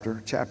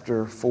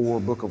chapter 4,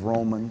 book of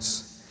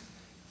Romans.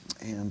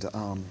 And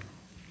I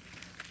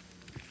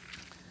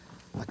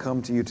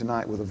come to you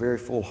tonight with a very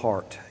full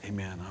heart.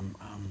 Amen. I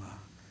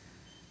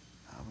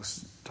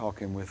was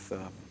talking with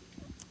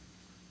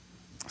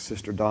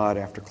Sister Dodd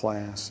after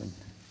class, and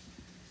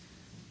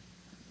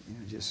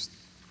just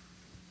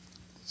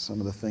some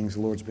of the things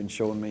the Lord's been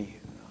showing me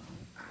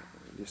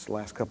just the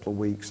last couple of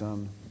weeks.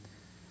 I'm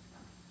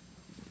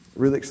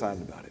really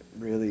excited about it.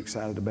 Really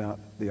excited about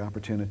the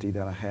opportunity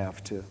that I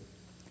have to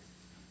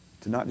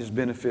not just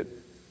benefit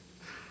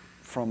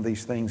from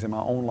these things in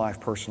my own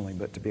life personally,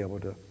 but to be able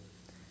to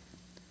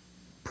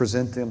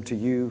present them to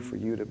you, for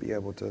you to be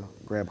able to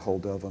grab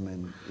hold of them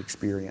and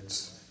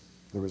experience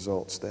the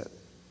results that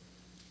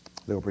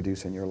they'll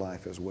produce in your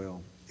life as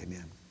well.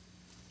 Amen.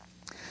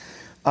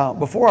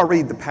 Before I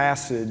read the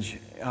passage,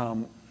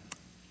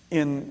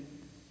 in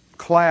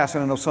class,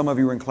 and I know some of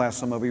you were in class,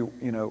 some of you,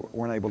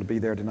 weren't able to be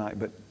there tonight,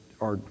 but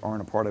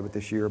aren't a part of it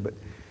this year, but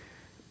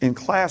in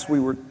class, we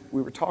were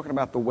talking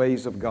about the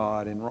ways of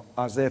God. In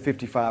Isaiah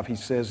 55, he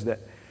says that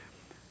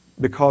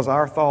because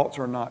our thoughts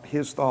are not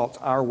His thoughts,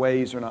 our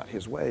ways are not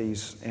His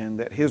ways, and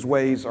that His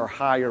ways are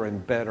higher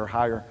and better.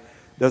 Higher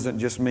doesn't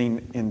just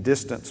mean in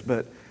distance,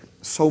 but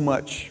so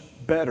much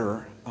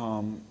better,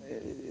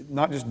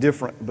 not just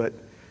different, but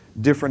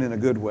different in a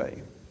good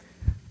way.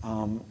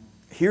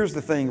 Here's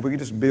the thing, if we could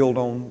just build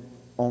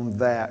on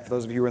that, for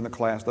those of you who are in the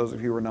class, those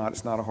of you who are not,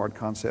 it's not a hard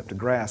concept to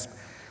grasp.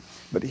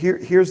 But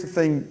here's the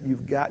thing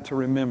you've got to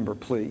remember,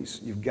 please.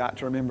 You've got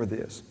to remember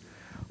this.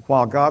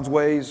 While God's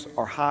ways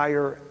are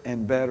higher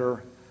and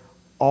better,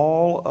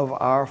 all of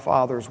our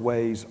Father's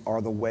ways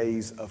are the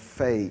ways of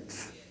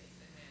faith.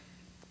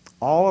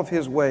 All of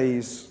His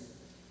ways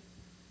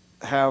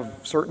have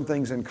certain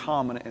things in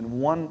common,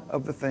 and one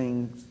of the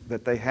things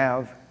that they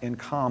have in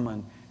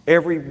common,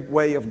 every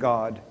way of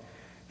God,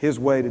 His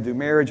way to do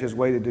marriage, His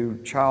way to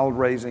do child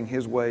raising,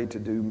 His way to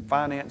do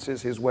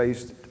finances, His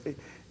ways to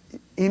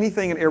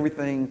anything and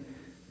everything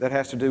that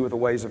has to do with the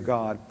ways of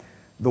God.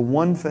 The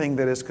one thing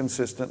that is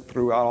consistent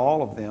throughout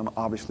all of them,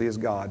 obviously, is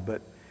God.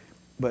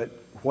 But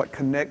what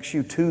connects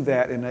you to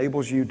that,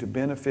 enables you to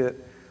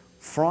benefit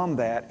from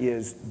that,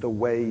 is the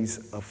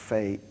ways of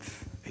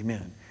faith.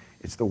 Amen.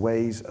 It's the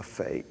ways of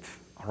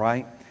faith. All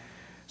right?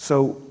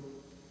 So,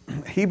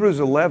 Hebrews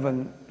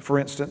 11, for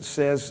instance,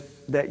 says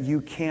that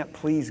you can't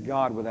please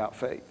God without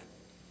faith.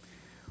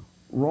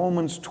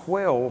 Romans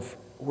 12,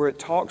 where it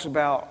talks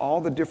about all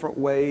the different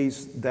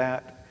ways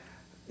that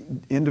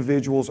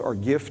individuals are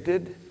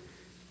gifted.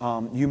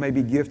 You may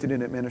be gifted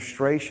in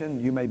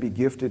administration. You may be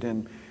gifted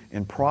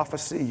in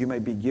prophecy. You may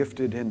be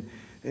gifted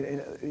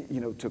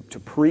to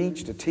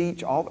preach, to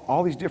teach,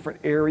 all these different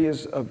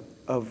areas of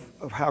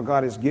how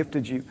God has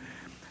gifted you.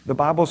 The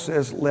Bible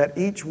says, let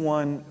each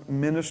one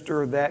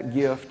minister that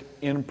gift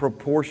in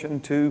proportion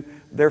to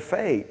their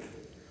faith.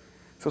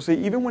 So see,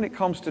 even when it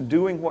comes to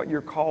doing what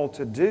you're called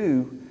to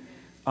do,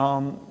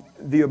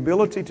 the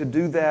ability to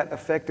do that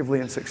effectively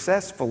and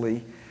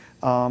successfully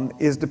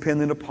is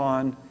dependent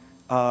upon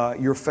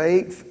your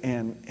faith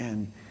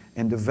and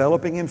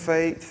developing in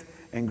faith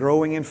and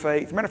growing in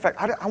faith. Matter of fact,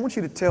 I want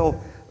you to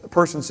tell the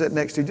person sitting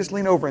next to you, just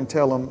lean over and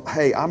tell them,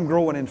 hey, I'm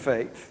growing in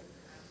faith.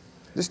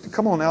 Just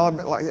come on now,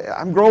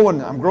 I'm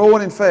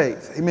growing in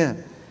faith.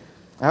 Amen.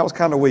 That was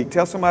kind of weak.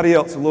 Tell somebody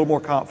else a little more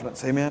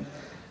confidence. Amen.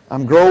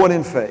 I'm growing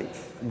in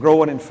faith. I'm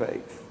growing in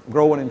faith. I'm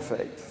growing in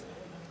faith.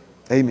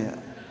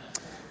 Amen.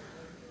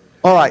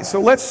 All right, so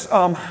let's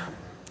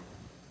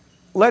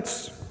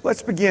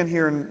begin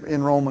here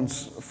in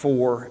Romans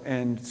 4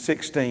 and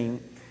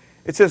 16.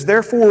 It says,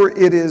 therefore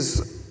it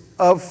is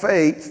of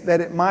faith that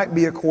it might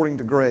be according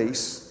to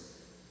grace,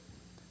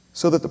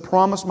 so that the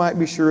promise might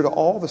be sure to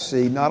all the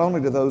seed, not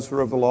only to those who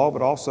are of the law,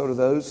 but also to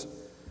those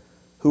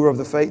who are of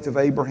the faith of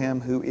Abraham,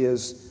 who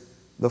is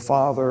the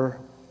father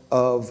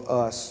of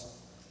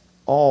us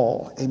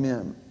all.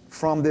 Amen.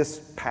 From this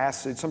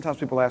passage, sometimes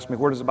people ask me,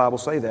 where does the Bible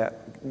say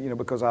that?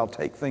 Because I'll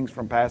take things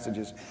from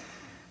passages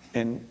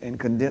and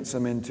condense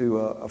them into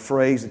a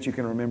phrase that you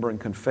can remember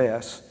and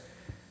confess.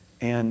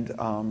 And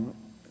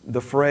the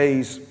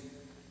phrase,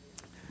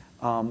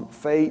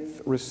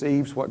 faith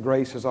receives what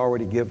grace has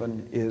already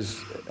given,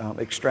 is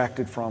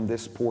extracted from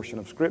this portion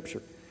of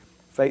Scripture.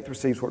 Faith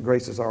receives what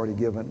grace has already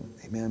given.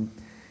 Amen.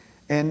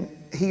 And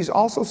he's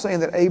also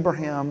saying that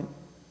Abraham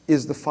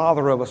is the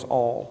father of us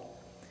all.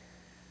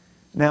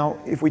 Now,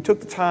 if we took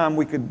the time,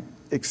 we could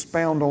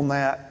expound on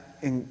that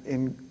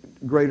in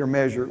greater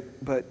measure,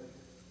 but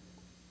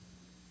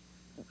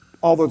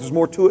although there's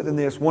more to it than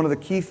this, one of the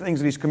key things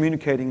that he's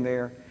communicating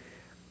there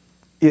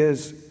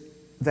is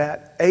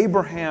that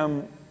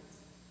Abraham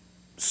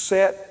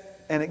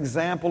set an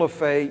example of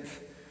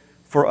faith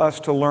for us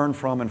to learn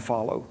from and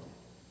follow.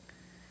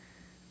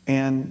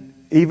 And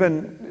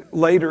even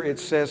later it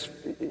says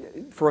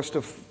for us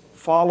to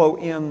follow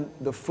in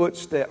the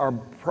footsteps, or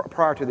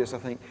prior to this, I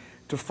think,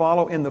 to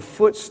follow in the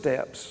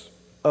footsteps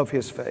of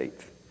his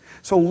faith.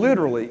 So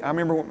literally, I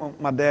remember when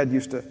my dad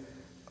used to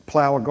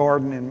plow a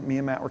garden, and me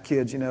and Matt were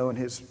kids, and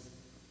his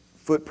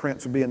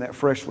footprints would be in that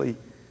freshly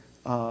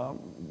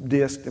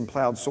disked and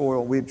plowed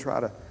soil, we'd try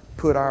to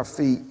put our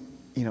feet,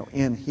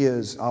 in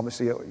his.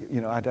 Obviously,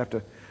 I'd have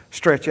to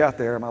stretch out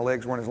there. My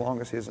legs weren't as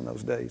long as his in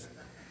those days.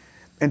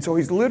 And so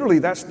he's literally,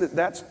 that's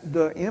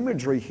the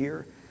imagery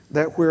here,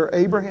 that where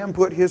Abraham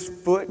put his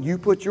foot, you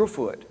put your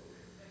foot.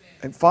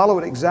 And follow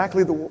it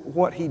exactly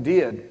what he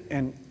did.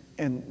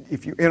 And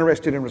if you're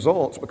interested in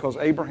results, because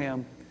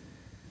Abraham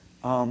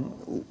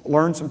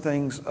learned some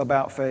things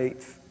about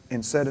faith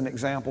and set an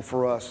example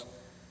for us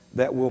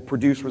that will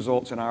produce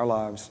results in our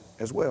lives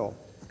as well.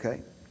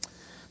 Okay?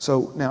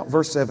 So now,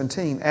 verse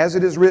 17, as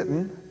it is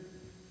written,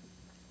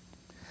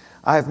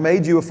 I have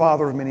made you a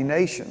father of many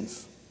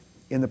nations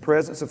in the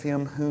presence of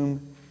him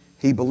whom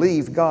he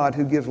believed, God,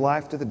 who gives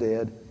life to the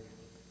dead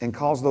and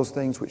calls those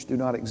things which do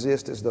not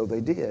exist as though they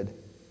did.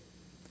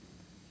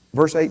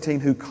 Verse 18,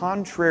 who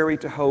contrary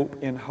to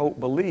hope in hope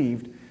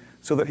believed,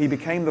 so that he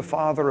became the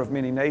father of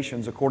many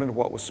nations according to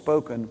what was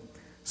spoken,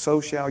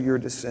 so shall your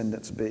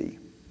descendants be.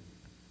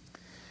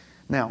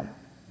 Now,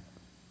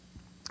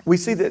 we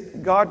see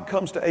that God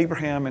comes to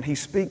Abraham and he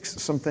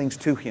speaks some things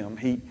to him.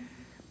 He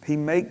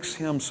makes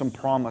him some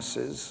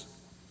promises.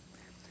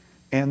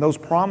 And those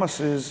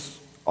promises,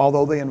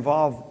 although they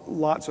involve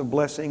lots of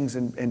blessings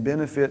and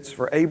benefits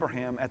for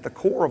Abraham, at the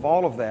core of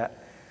all of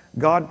that,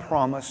 God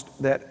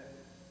promised that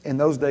in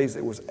those days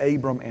it was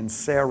Abram and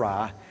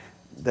Sarai.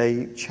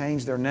 They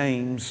changed their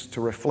names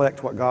to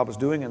reflect what God was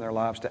doing in their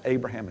lives to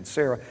Abraham and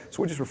Sarah.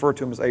 So we just refer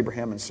to them as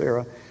Abraham and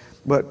Sarah.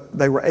 But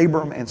they were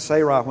Abram and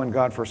Sarai when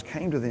God first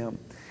came to them.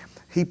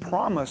 He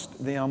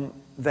promised them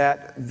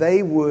that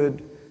they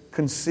would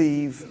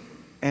conceive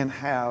and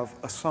have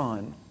a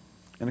son.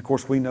 And of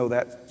course we know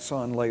that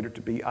son later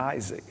to be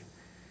Isaac.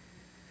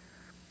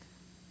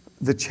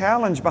 The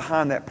challenge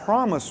behind that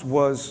promise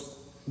was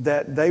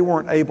that they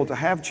weren't able to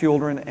have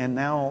children, and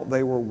now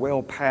they were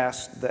well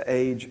past the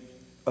age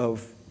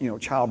of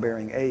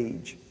childbearing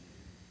age.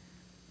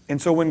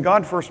 And so when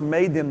God first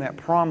made them that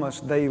promise,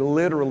 they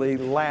literally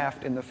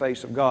laughed in the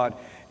face of God.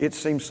 It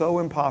seemed so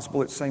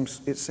impossible, it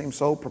seemed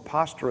so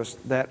preposterous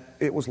that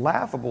it was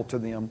laughable to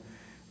them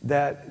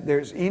that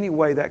there's any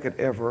way that could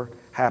ever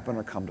happen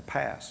or come to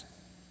pass.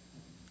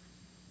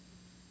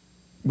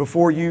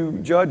 Before you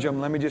judge them,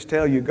 let me just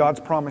tell you, God's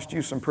promised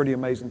you some pretty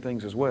amazing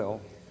things as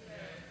well.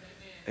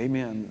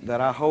 Amen.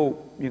 That I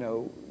hope,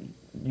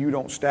 you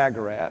don't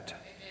stagger at.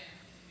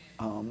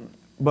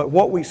 But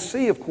what we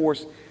see, of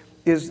course,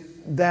 is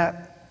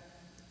that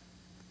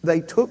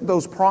they took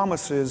those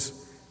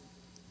promises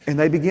and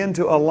they begin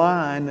to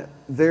align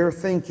their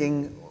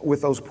thinking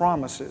with those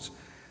promises.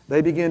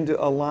 They begin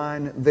to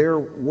align their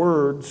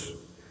words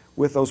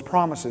with those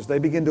promises. They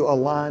begin to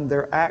align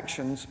their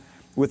actions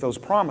with those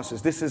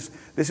promises. This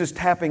is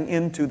tapping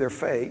into their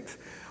faith.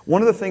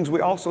 One of the things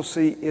we also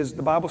see is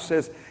the Bible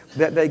says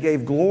that they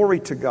gave glory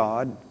to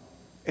God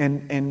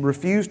and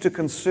refused to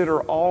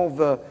consider all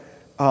the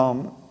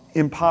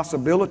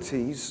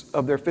impossibilities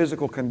of their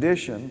physical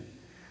condition,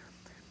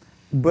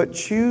 but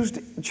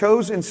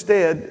chose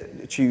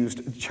instead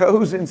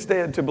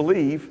to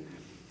believe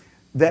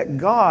that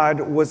God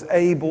was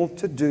able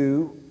to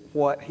do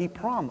what He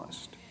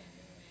promised.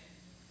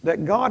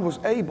 That God was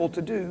able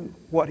to do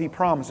what He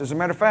promised. As a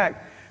matter of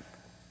fact,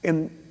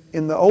 in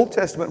the Old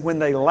Testament, when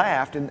they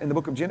laughed, in the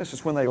book of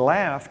Genesis, when they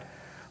laughed,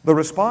 the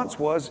response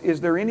was, is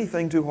there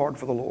anything too hard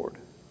for the Lord?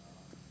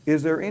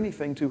 Is there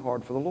anything too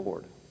hard for the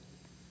Lord?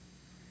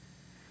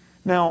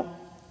 Now,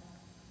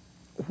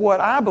 what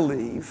I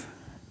believe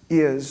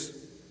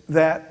is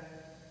that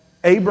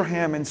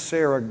Abraham and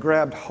Sarah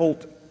grabbed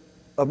hold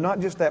of not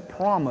just that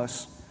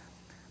promise,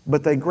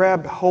 but they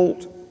grabbed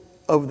hold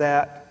of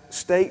that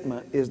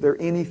statement, is there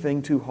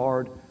anything too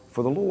hard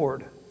for the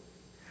Lord?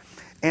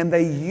 And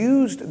they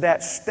used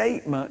that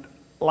statement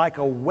like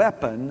a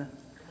weapon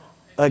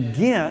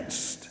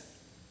against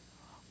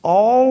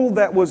all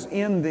that was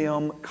in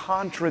them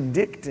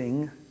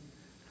contradicting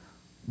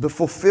the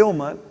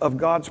fulfillment of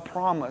God's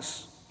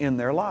promise in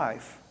their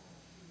life.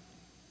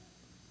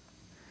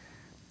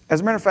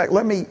 As a matter of fact,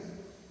 let me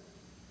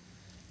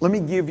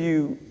give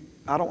you,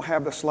 I don't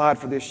have the slide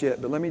for this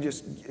yet, but let me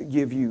just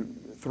give you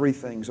three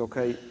things,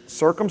 okay?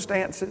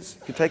 Circumstances.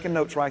 If you're taking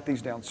notes, write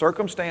these down.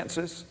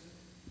 Circumstances,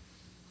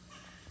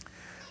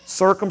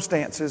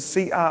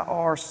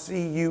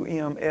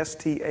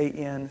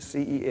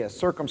 C-I-R-C-U-M-S-T-A-N-C-E-S,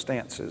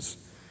 circumstances.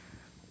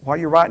 While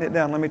you're writing it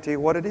down, let me tell you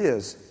what it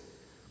is.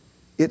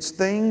 It's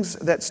things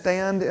that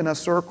stand in a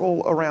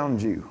circle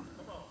around you,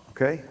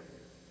 okay?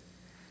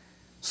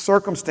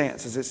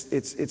 Circumstances,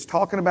 it's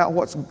talking about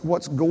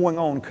what's going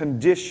on,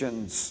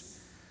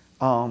 conditions,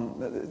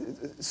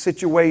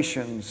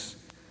 situations.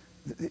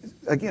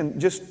 Again,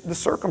 just the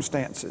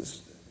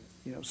circumstances.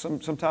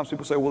 Sometimes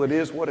people say, well, it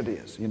is what it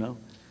is,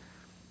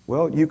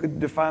 Well, you could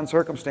define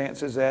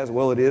circumstances as,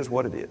 well, it is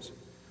what it is,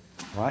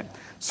 right?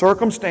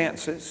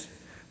 Circumstances.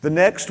 The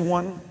next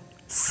one,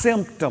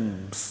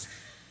 symptoms.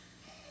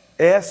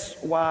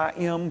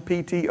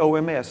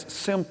 S-Y-M-P-T-O-M-S,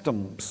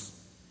 symptoms.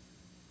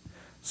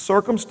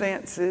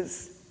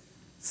 Circumstances,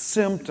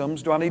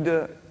 symptoms. Do I need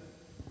to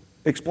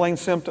explain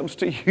symptoms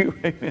to you?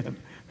 Amen.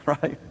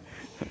 Right?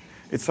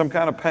 It's some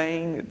kind of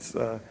pain. It's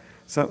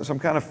some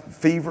kind of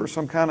fever,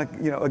 some kind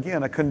of,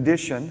 again, a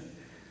condition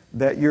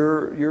that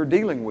you're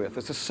dealing with.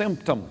 It's a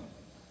symptom.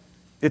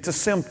 It's a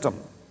symptom.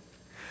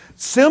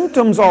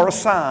 Symptoms are a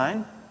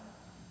sign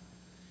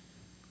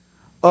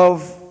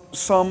of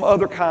some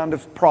other kind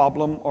of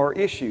problem or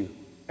issue.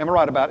 Am I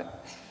right about it?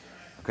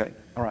 Okay,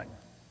 all right.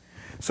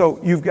 So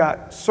you've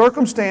got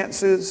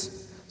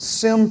circumstances,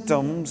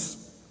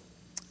 symptoms,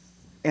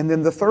 and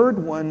then the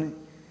third one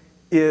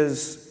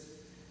is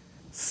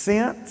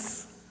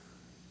sense,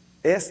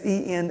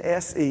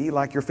 S-E-N-S-E,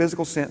 like your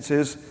physical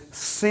senses,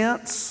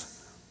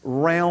 sense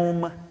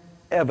realm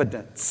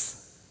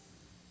evidence.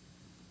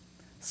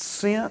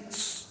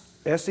 Sense,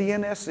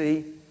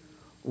 S-E-N-S-E,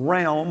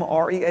 realm,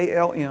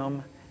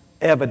 R-E-A-L-M,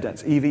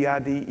 evidence,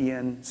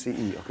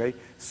 E-V-I-D-E-N-C-E, okay?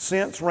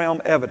 Sense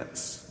realm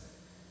evidence.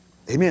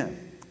 Amen.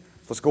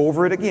 Let's go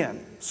over it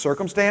again.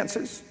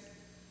 Circumstances,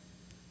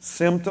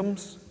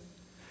 symptoms,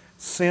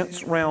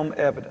 sense realm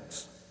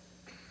evidence.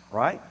 All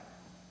right?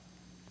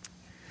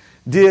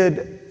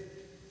 Did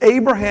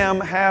Abraham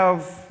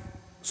have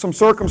some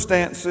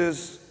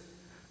circumstances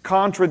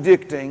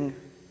contradicting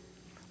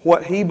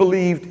what he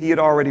believed he had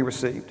already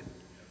received?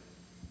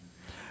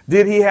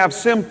 Did he have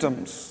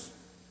symptoms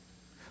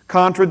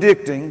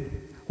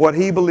contradicting what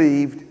he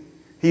believed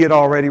he had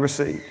already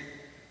received?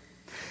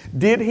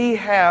 Did he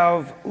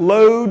have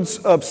loads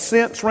of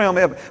sense realm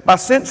evidence? By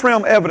sense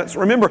realm evidence,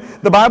 remember,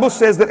 the Bible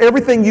says that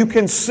everything you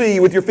can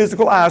see with your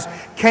physical eyes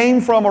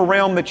came from a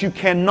realm that you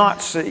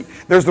cannot see.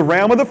 There's the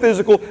realm of the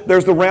physical,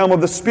 there's the realm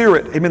of the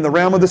spirit. Amen. The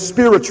realm of the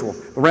spiritual,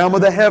 the realm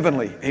of the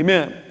heavenly.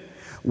 Amen.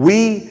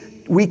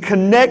 We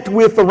connect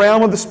with the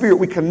realm of the spirit.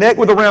 We connect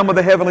with the realm of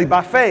the heavenly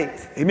by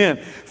faith. Amen.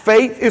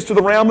 Faith is to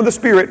the realm of the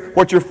spirit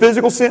what your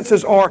physical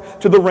senses are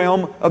to the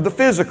realm of the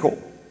physical.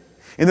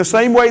 In the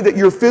same way that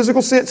your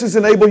physical senses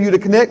enable you to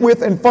connect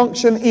with and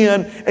function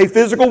in a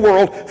physical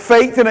world,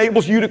 faith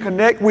enables you to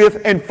connect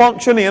with and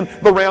function in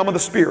the realm of the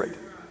spirit.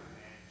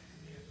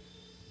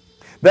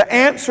 The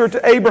answer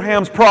to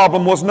Abraham's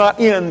problem was not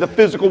in the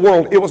physical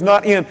world. It was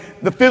not in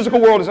the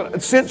physical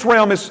world. Sense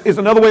realm is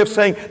another way of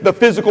saying the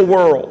physical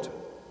world.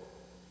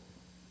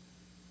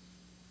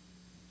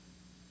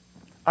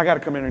 I got to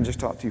come in and just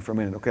talk to you for a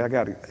minute, okay? I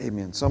got to,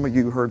 amen. Some of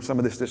you heard some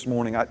of this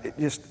morning.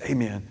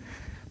 Amen.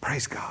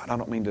 Praise God. I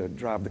don't mean to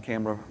drive the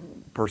camera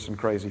person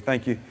crazy.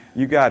 Thank you.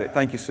 You got it.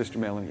 Thank you, Sister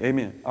Melanie.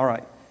 Amen. All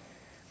right.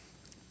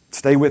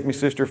 Stay with me,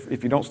 sister.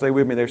 If you don't stay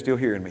with me, they're still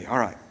hearing me. All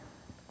right.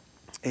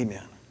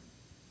 Amen.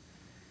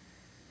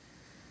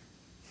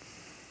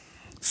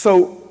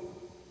 So,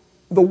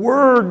 the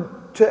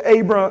word to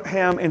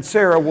Abraham and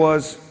Sarah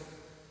was,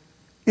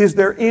 is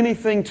there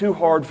anything too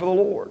hard for the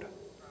Lord?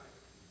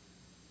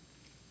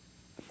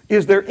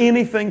 Is there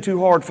anything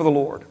too hard for the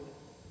Lord?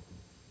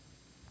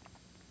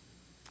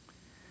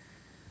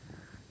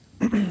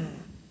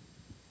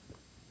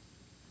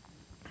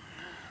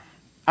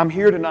 I'm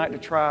here tonight to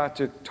try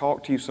to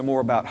talk to you some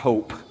more about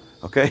hope,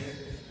 okay?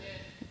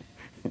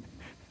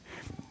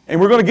 And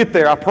we're going to get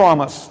there, I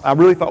promise. I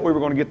really thought we were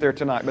going to get there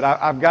tonight, but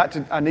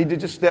I need to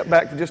just step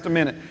back for just a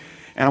minute.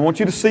 And I want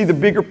you to see the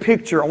bigger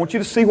picture. I want you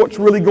to see what's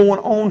really going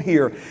on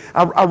here.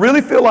 I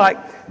really feel like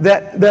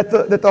that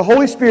the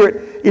Holy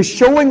Spirit is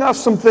showing us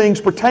some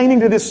things pertaining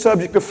to this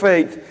subject of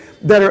faith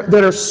that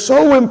are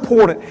so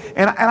important.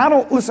 And I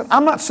don't, listen,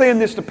 I'm not saying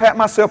this to pat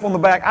myself on the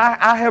back.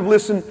 I have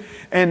listened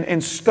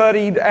and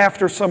studied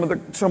after some of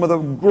the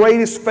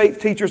greatest faith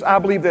teachers I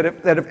believe that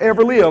have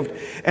ever lived.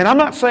 And I'm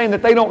not saying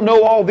that they don't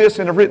know all this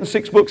and have written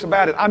 6 books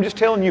about it. I'm just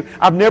telling you,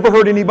 I've never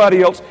heard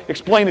anybody else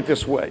explain it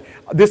this way.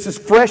 This is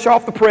fresh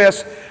off the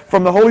press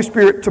from the Holy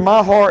Spirit to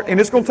my heart, and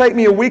it's going to take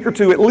me a week or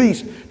two at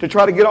least to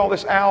try to get all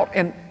this out.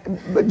 And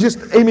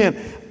just, amen,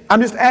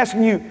 I'm just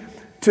asking you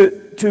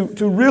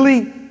to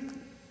really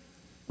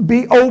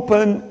be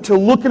open to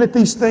looking at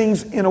these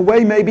things in a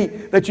way maybe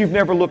that you've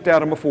never looked at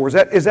them before.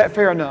 Is that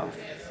fair enough?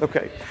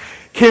 Okay.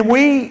 Can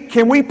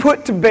we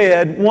put to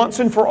bed once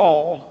and for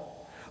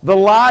all the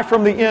lie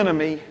from the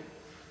enemy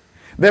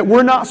that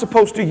we're not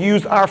supposed to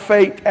use our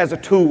faith as a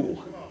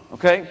tool?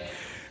 Okay?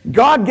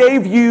 God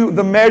gave you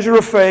the measure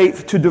of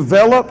faith to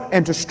develop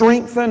and to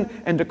strengthen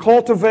and to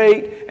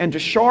cultivate and to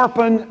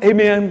sharpen,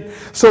 amen,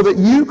 so that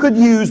you could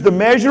use the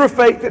measure of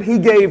faith that He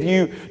gave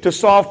you to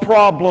solve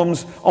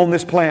problems on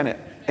this planet.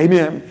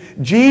 Amen.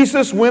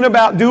 Jesus went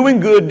about doing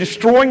good,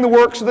 destroying the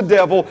works of the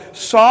devil,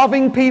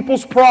 solving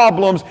people's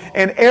problems,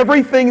 and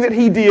everything that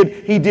He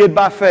did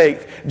by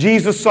faith.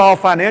 Jesus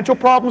solved financial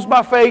problems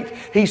by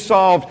faith. He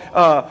solved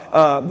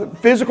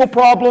physical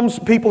problems,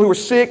 people who were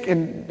sick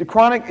and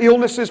chronic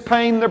illnesses,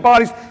 pain in their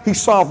bodies. He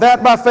solved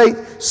that by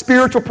faith.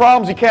 Spiritual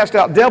problems, He cast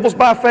out devils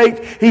by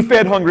faith. He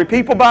fed hungry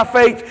people by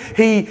faith.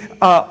 He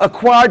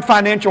acquired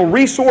financial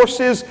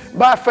resources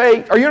by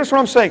faith. Are you understand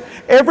what I'm saying?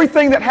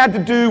 Everything that had to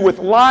do with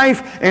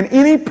life and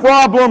any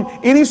problem,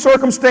 any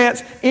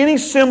circumstance, any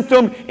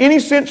symptom, any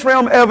sense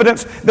realm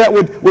evidence that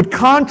would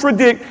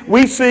contradict,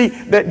 we see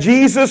that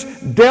Jesus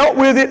dealt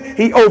with it.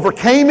 He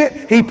overcame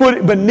it. He put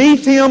it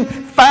beneath Him.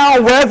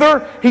 Foul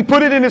weather, He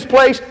put it in His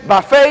place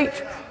by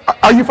faith.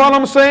 Are you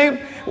following what I'm saying?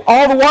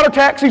 All the water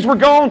taxis were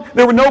gone.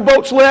 There were no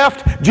boats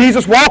left.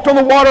 Jesus walked on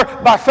the water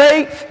by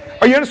faith.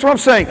 Are you understand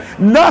what I'm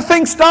saying?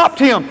 Nothing stopped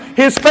him.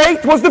 His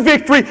faith was the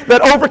victory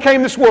that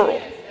overcame this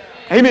world.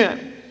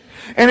 Amen.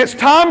 And it's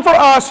time for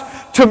us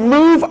to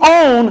move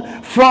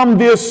on from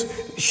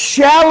this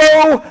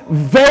shallow,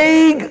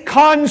 vague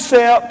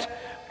concept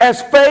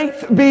as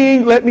faith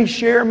being, let me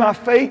share my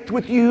faith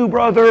with you,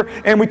 brother,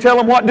 and we tell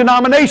them what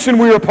denomination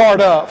we're a part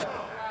of.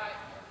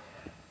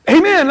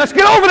 Amen. Let's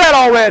get over that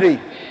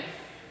already.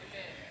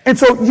 And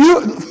so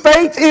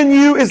faith in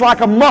you is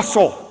like a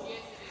muscle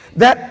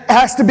that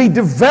has to be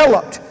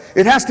developed.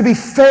 It has to be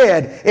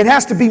fed. It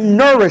has to be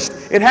nourished.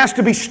 It has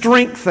to be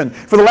strengthened.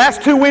 For the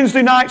last 2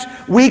 Wednesday nights,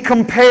 we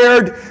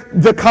compared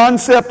the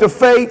concept of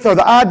faith, or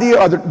the idea,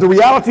 or the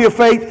reality of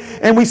faith,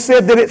 and we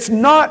said that it's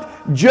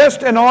not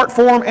just an art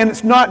form and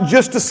it's not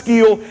just a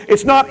skill.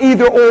 It's not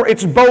either or,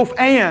 it's both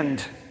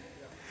and.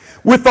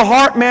 With the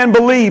heart man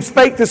believes.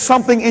 Faith is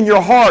something in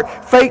your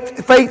heart.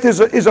 Faith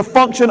is a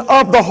function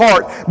of the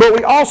heart. But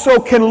we also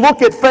can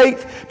look at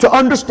faith to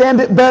understand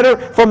it better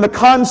from the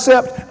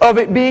concept of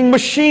it being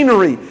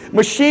machinery.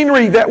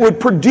 Machinery that would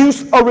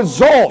produce a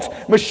result.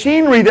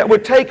 Machinery that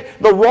would take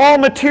the raw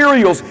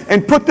materials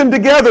and put them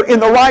together in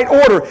the right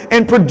order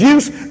and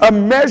produce a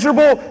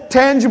measurable,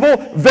 tangible,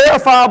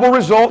 verifiable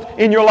result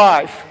in your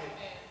life.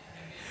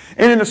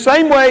 And in the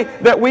same way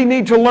that we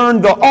need to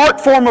learn the art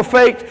form of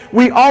faith,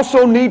 we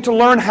also need to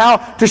learn how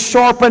to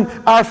sharpen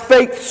our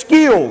faith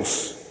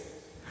skills.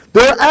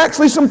 There are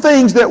actually some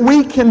things that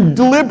we can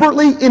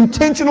deliberately,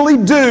 intentionally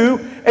do,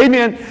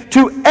 amen,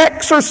 to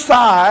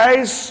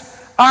exercise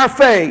our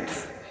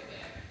faith,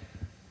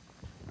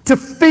 to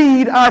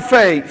feed our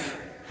faith,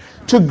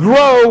 to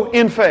grow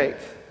in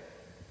faith.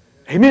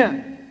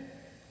 Amen.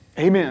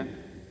 Amen.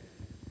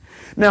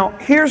 Now,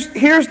 here's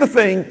the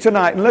thing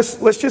tonight, and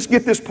let's just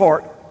get this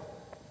part.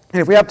 And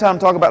if we have time to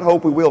talk about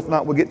hope, we will. If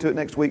not, we'll get to it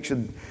next week,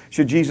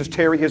 should Jesus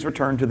tarry his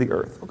return to the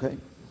earth. Okay?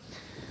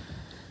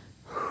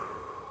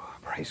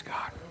 Praise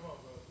God.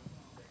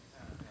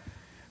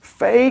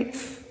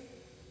 Faith,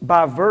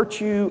 by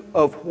virtue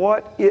of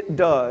what it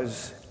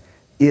does,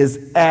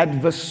 is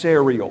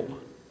adversarial.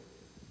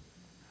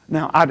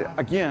 Now,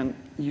 again,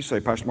 you say,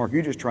 Pastor Mark,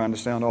 you're just trying to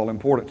sound all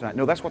important tonight.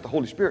 No, that's what the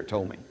Holy Spirit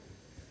told me.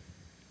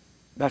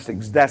 That's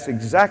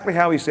exactly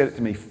how he said it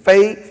to me.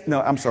 Faith,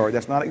 no, I'm sorry,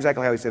 that's not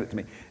exactly how he said it to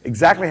me.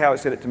 Exactly how he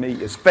said it to me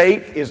is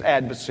faith is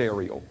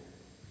adversarial.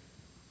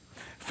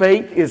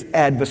 Faith is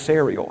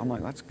adversarial. I'm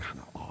like, that's kind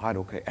of odd,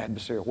 okay,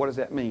 adversarial. What does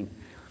that mean?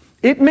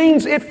 It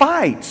means it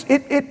fights.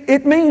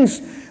 It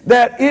means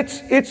that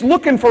it's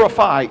looking for a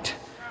fight.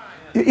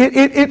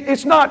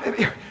 It's not,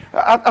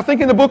 I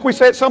think in the book we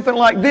said something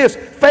like this: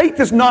 faith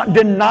is not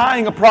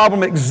denying a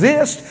problem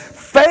exists.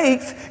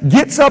 Faith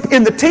gets up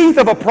in the teeth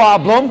of a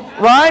problem,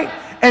 right?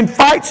 And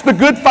fights the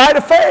good fight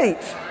of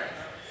faith.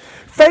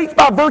 Faith,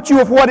 by virtue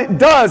of what it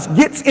does,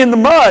 gets in the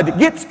mud,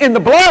 gets in the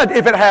blood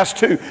if it has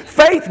to.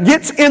 Faith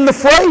gets in the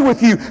fray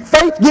with you.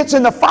 Faith gets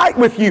in the fight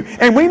with you.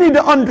 And we need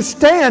to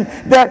understand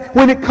that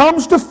when it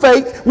comes to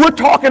faith, we're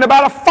talking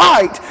about a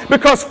fight,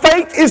 because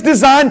faith is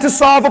designed to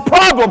solve a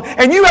problem.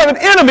 And you have an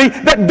enemy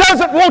that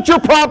doesn't want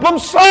your problem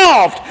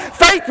solved.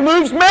 Faith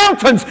moves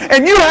mountains,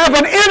 and you have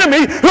an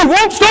enemy who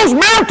wants those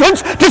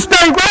mountains to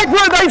stay right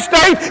where they've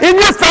stayed in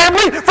your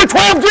family for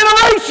 12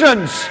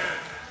 generations.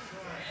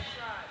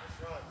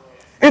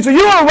 And so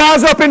you want to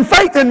rise up in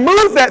faith and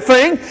move that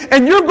thing,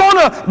 and you're going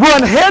to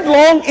run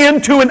headlong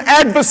into an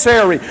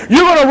adversary.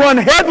 You're going to run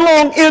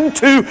headlong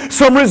into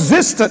some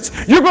resistance.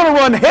 You're going to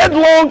run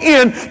headlong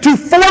into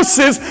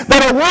forces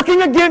that are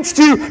working against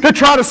you to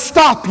try to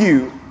stop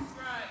you.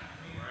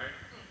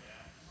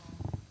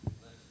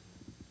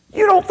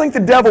 You don't think the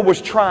devil was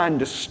trying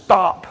to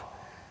stop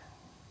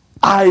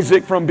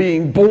Isaac from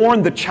being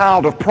born, the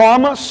child of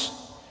promise?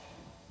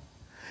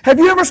 Have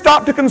you ever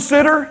stopped to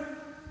consider,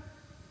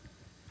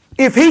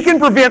 if he can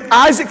prevent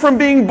Isaac from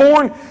being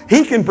born,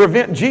 he can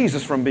prevent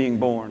Jesus from being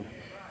born?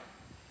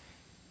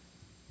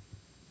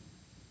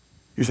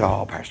 You say,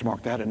 oh, Pastor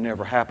Mark, that had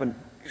never happened.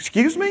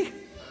 Excuse me?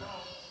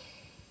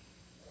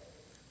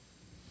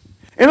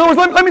 In other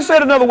words, let me say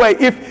it another way.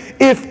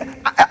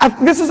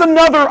 This is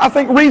another, I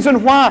think,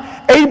 reason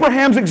why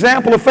Abraham's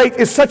example of faith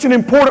is such an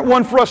important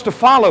one for us to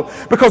follow,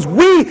 because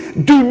we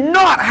do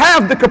not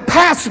have the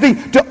capacity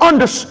to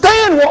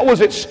understand what was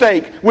at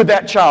stake with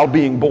that child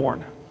being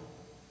born,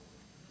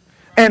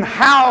 and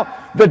how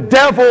the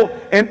devil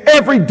and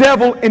every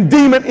devil and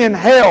demon in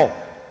hell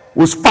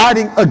was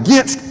fighting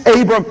against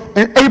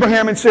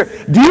Abraham and Sarah.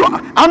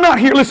 I'm not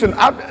here, listen,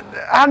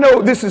 I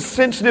know this is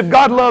sensitive.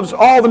 God loves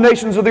all the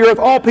nations of the earth,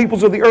 all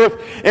peoples of the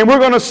earth, and we're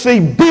going to see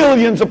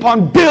billions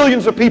upon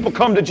billions of people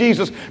come to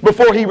Jesus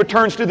before he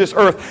returns to this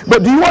earth.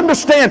 But do you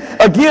understand,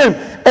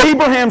 again,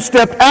 Abraham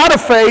stepped out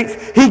of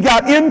faith. He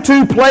got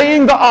into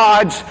playing the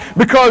odds,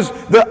 because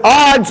the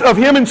odds of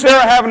him and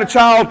Sarah having a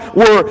child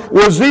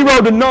were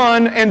 0 to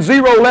none, and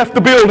 0 left the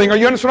building. Are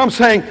you understand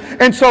what I'm saying?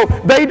 And so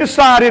they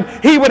decided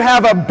he would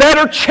have a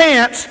better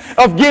chance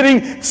of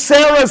getting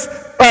Sarah's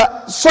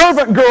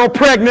servant girl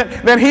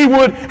pregnant than he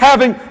would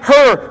having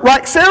her.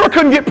 Right? Sarah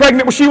couldn't get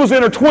pregnant when she was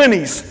in her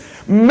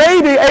 20s.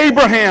 Maybe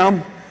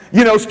Abraham,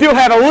 still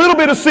had a little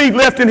bit of seed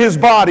left in his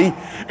body,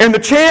 and the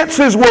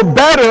chances were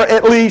better,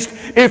 at least,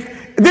 if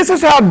this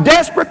is how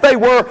desperate they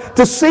were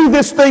to see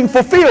this thing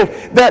fulfilled,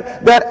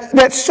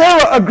 that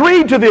Sarah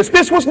agreed to this.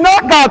 This was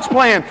not God's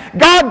plan.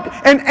 God,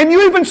 and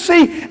you even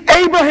see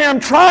Abraham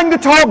trying to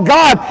talk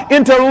God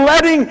into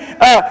letting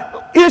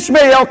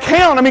Ishmael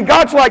count. I mean,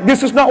 God's like,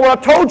 this is not what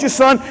I told you,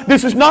 son.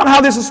 This is not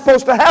how this is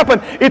supposed to happen.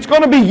 It's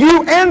going to be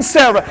you and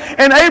Sarah.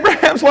 And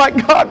Abraham's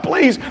like, God,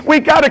 please, we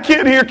got a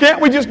kid here.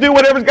 Can't we just do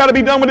whatever's got to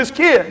be done with this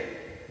kid?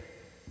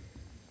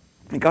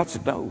 And God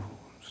said, no,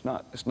 it's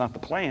not the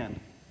plan.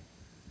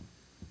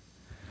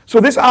 So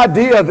this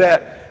idea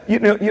that,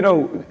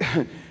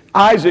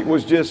 Isaac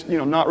was just,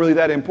 not really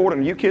that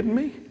important. Are you kidding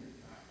me?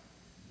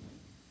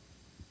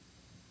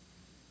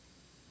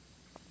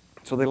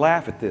 So they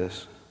laugh at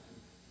this.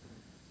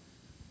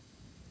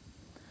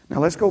 Now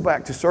let's go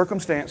back to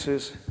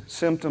circumstances,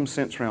 symptoms,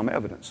 sense realm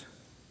evidence.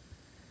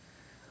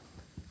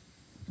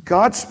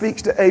 God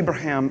speaks to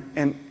Abraham,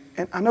 and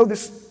I know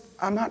this,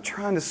 I'm not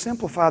trying to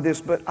simplify this,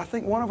 but I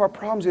think one of our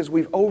problems is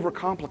we've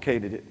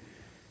overcomplicated it.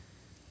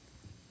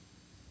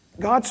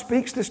 God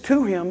speaks this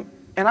to him,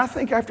 and I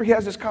think after he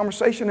has this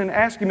conversation and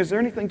asks him, is there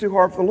anything too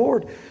hard for the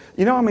Lord?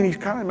 He's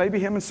kind of, maybe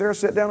him and Sarah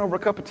sit down over a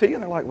cup of tea,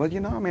 and they're like, well,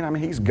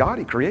 he's God.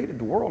 He created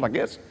the world, I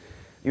guess.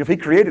 If he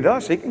created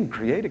us, he can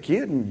create a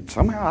kid, and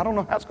somehow, I don't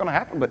know how it's going to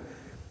happen, but,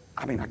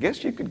 I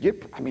guess you could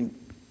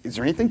is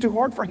there anything too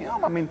hard for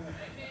him?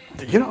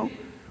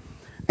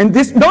 And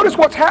notice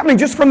what's happening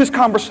just from this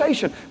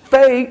conversation.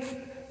 Faith,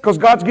 because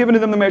God's given to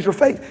them the measure of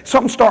faith.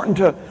 Something's starting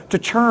to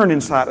churn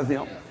inside of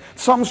them.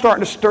 Something's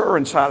starting to stir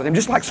inside of them,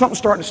 just like something's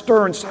starting to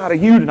stir inside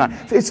of you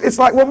tonight. It's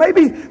like, well,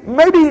 maybe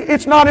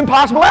it's not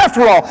impossible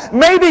after all.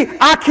 Maybe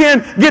I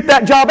can get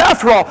that job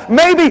after all.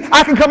 Maybe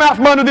I can come out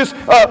from under this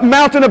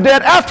mountain of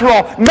debt after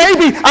all.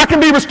 Maybe I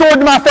can be restored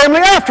to my family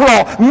after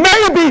all.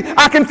 Maybe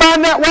I can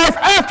find that wife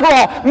after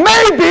all.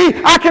 Maybe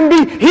I can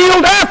be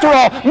healed after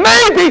all.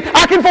 Maybe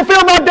I can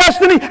fulfill my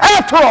destiny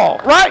after all,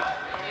 right?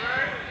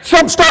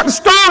 Something's starting to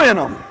stir in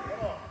them.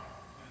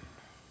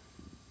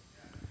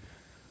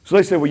 So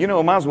they said,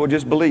 well, might as well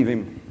just believe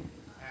him.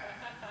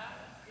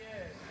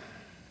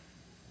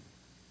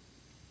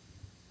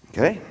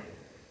 Okay?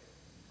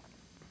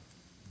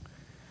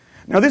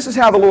 Now, this is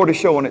how the Lord is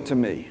showing it to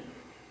me.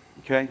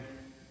 Okay?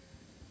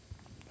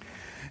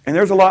 And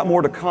there's a lot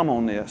more to come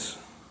on this.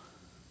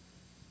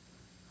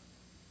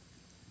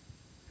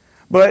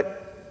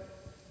 But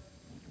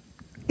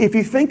if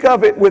you think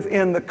of it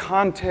within the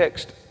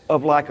context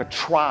of like a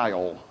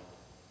trial,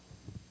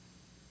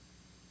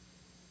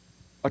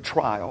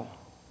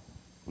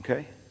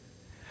 okay?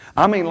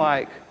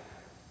 Like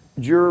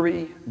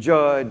jury,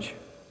 judge,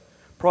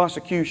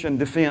 prosecution,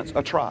 defense,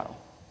 a trial.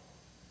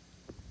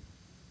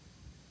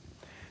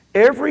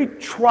 Every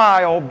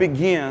trial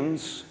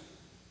begins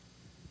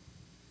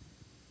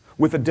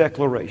with a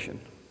declaration.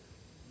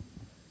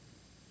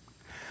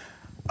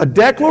 A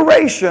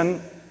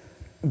declaration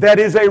that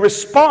is a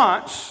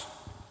response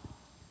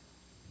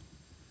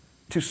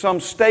to some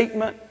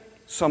statement,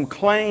 some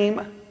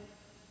claim,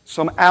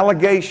 some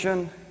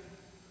allegation,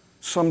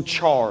 some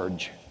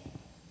charge.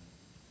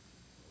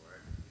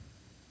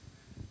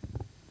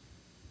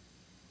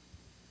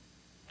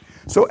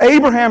 So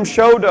Abraham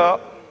showed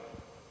up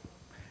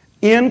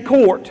in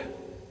court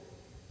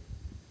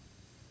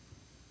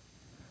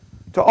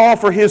to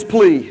offer his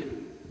plea,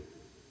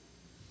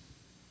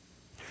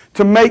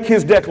 to make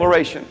his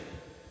declaration.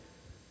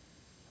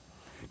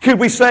 Could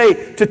we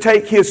say to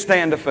take his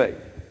stand of faith?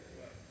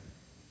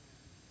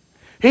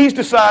 He's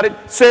decided,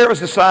 Sarah's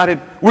decided,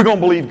 we're going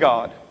to believe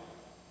God.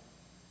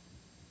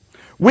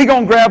 We're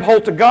going to grab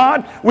hold to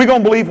God. We're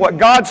going to believe what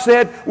God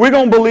said. We're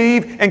going to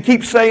believe and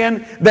keep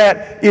saying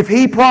that if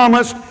He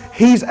promised,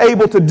 He's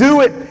able to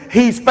do it.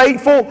 He's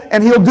faithful,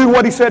 and He'll do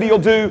what He said He'll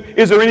do.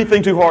 Is there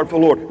anything too hard for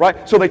the Lord?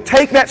 Right? So they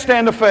take that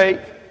stand of faith.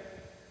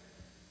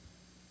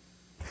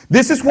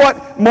 This is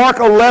what Mark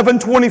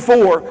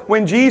 11:24,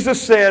 when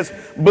Jesus says,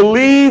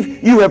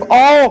 believe you have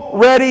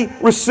already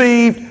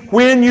received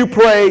when you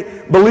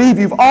pray. Believe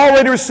you've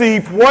already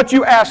received what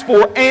you asked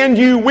for, and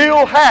you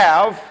will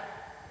have.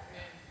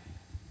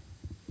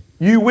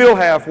 You will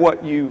have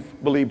what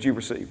you've believed you've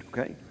received,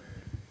 okay?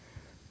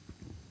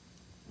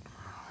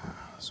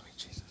 Sweet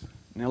Jesus.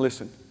 Now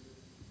listen.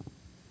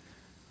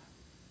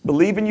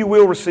 Believing you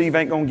will receive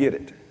ain't going to get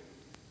it.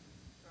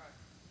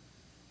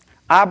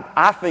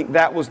 I think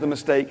that was the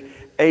mistake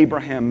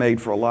Abraham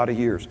made for a lot of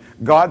years.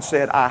 God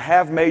said, I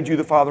have made you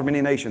the father of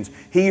many nations.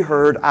 He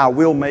heard, I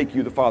will make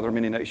you the father of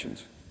many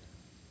nations.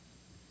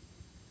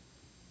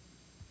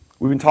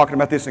 We've been talking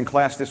about this in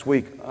class this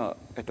week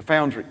at the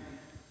Foundry.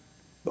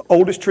 The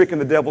oldest trick in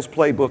the devil's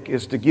playbook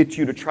is to get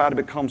you to try to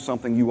become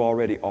something you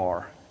already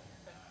are.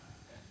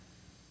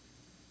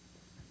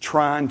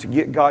 Trying to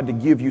get God to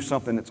give you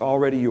something that's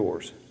already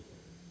yours.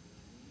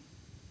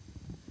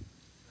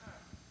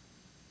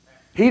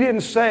 He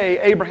didn't say,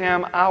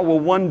 Abraham, I will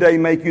one day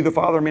make you the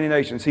father of many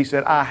nations. He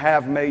said, I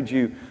have made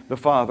you the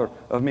father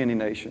of many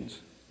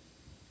nations.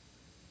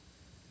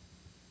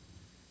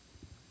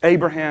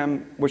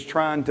 Abraham was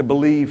trying to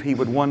believe he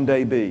would one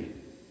day be.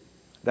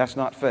 That's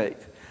not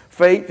faith.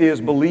 Faith is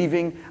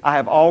believing I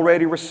have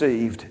already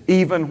received,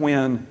 even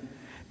when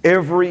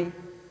every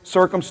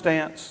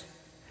circumstance,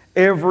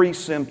 every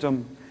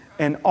symptom,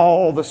 and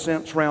all the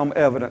sense realm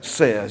evidence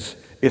says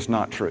it's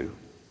not true.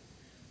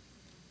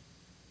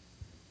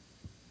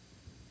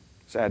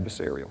 It's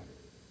adversarial.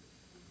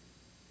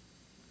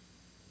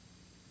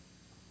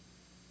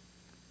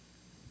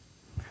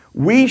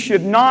 We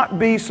should not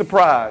be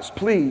surprised,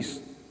 please.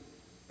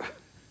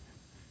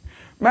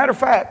 Matter of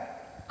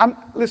fact,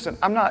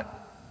 I'm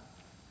not.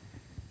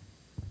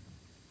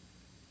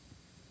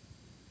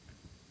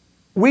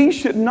 We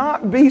should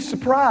not be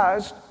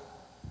surprised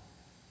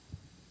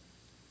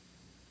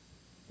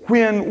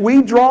when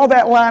we draw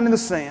that line in the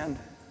sand.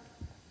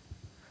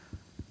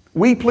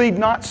 We plead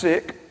not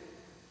sick.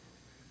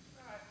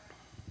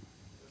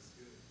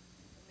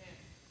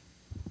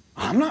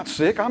 I'm not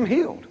sick, I'm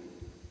healed.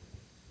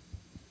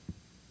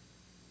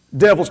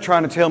 Devil's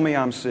trying to tell me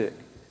I'm sick,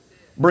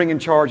 bringing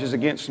charges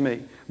against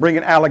me,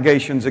 bringing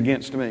allegations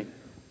against me,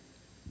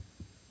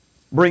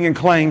 bringing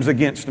claims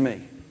against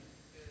me,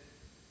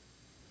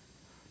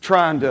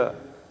 trying to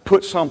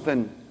put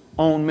something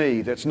on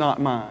me that's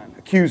not mine,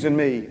 accusing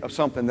me of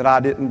something that I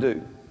didn't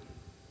do.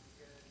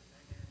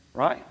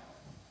 Right?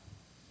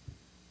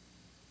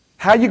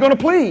 How are you going to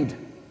plead?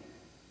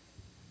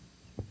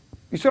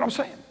 You see what I'm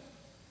saying?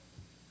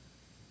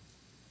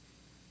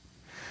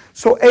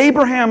 So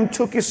Abraham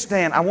took his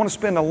stand. I want to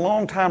spend a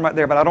long time right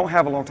there, but I don't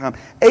have a long time.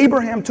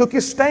 Abraham took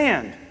his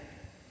stand.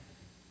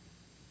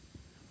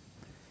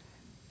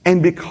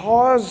 And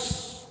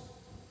because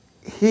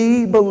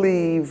he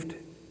believed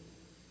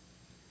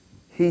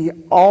he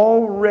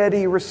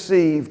already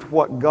received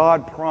what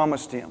God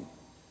promised him.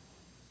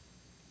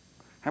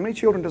 How many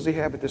children does he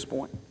have at this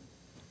point?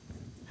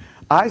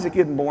 Isaac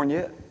isn't born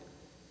yet.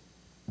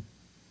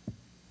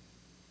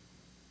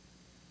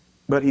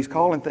 But he's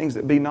calling things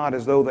that be not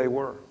as though they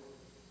were.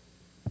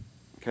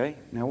 Okay,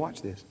 now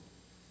watch this.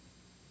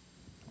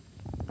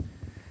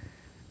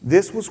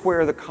 This was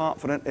where the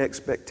confident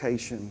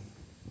expectation,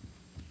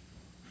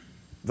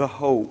 the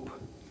hope.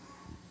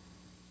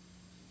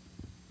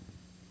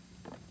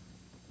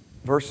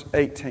 Verse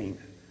 18.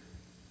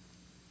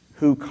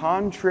 Who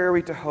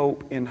contrary to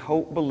hope, in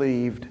hope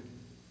believed,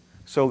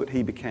 so that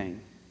he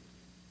became.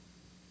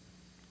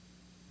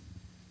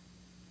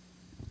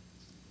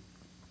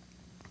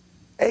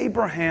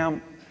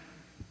 Abraham,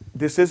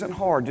 this isn't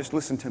hard, just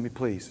listen to me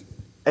please.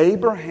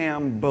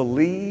 Abraham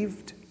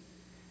believed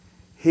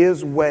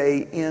his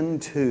way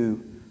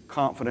into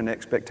confident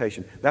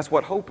expectation. That's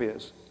what hope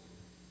is.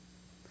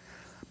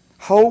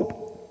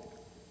 Hope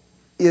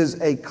is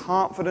a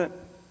confident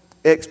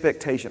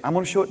expectation. I'm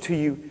going to show it to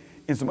you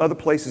in some other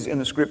places in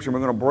the Scripture. We're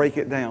going to break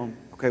it down.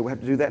 Okay, we'll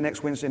have to do that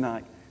next Wednesday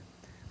night.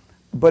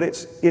 But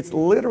it's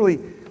literally,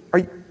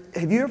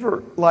 have you ever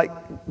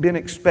been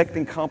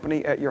expecting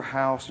company at your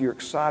house? You're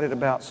excited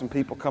about some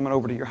people coming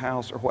over to your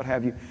house or what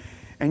have you,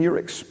 and you're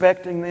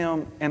expecting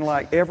them, and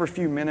every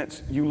few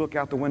minutes you look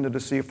out the window to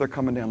see if they're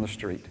coming down the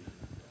street.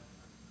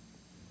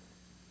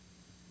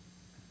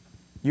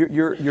 In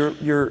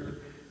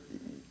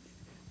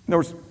other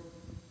words,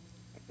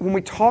 when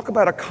we talk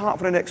about a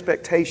confident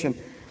expectation,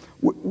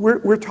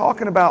 we're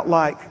talking about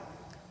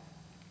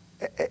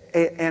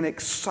an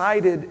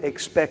excited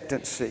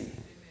expectancy.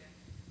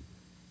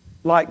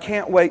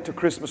 Can't wait till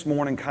Christmas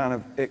morning kind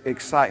of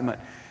excitement.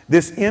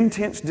 This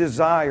intense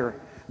desire,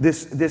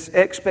 this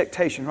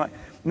expectation, right?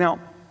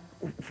 Now,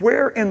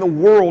 where in the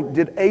world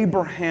did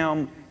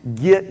Abraham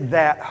get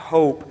that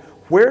hope?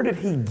 Where did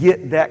he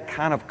get that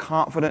kind of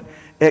confident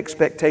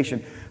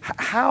expectation?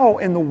 How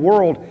in the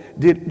world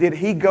did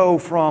he go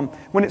from,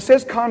 when it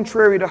says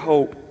contrary to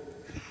hope,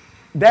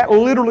 that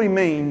literally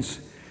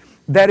means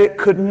that it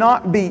could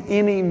not be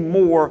any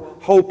more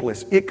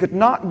hopeless. It could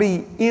not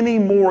be any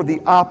more the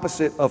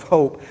opposite of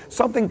hope.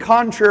 Something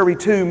contrary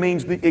to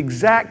means the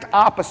exact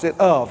opposite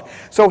of.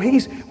 So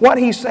what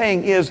he's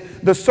saying is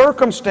the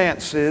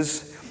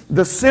circumstances,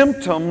 the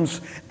symptoms,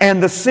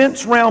 and the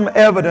sense realm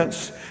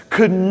evidence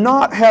could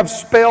not have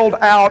spelled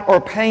out or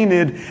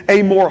painted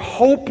a more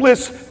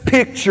hopeless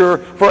picture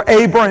for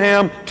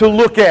Abraham to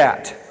look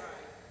at.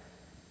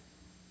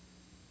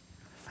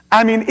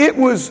 I mean, it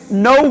was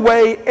no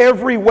way,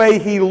 every way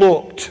he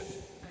looked.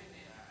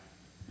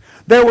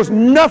 There was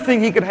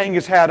nothing he could hang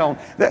his hat on.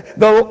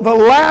 The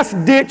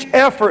last-ditch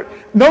effort,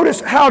 notice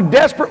how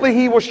desperately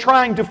he was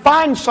trying to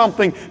find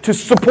something to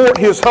support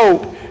his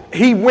hope.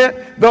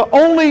 The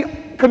only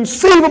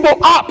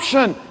conceivable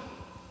option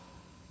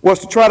was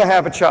to try to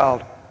have a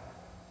child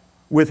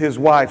with his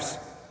wife's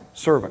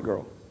servant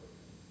girl.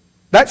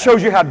 That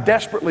shows you how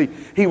desperately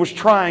he was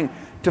trying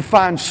to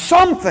find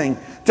something,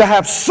 to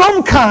have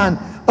some kind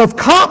of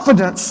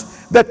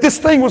confidence that this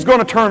thing was going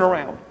to turn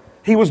around.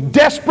 He was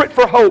desperate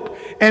for hope.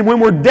 And when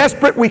we're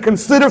desperate, we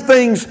consider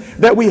things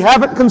that we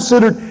haven't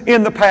considered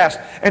in the past.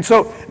 And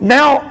so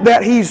now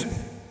that he's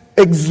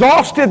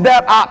exhausted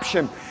that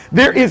option,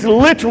 there is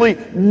literally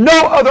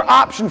no other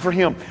option for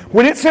him.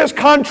 When it says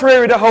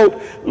contrary to hope,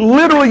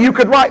 literally you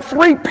could write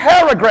 3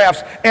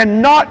 paragraphs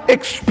and not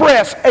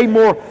express a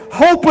more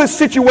hopeless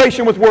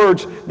situation with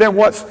words than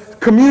what's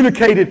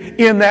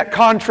communicated in that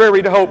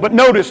contrary to hope. But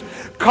notice,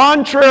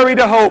 contrary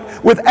to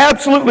hope, with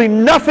absolutely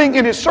nothing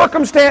in his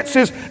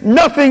circumstances,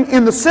 nothing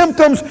in the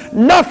symptoms,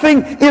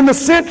 nothing in the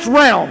sense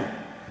realm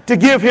to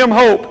give him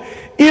hope.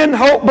 In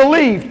hope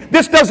believed.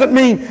 This doesn't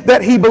mean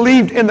that he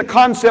believed in the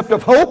concept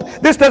of hope.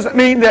 This doesn't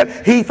mean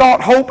that he thought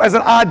hope as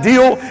an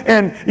ideal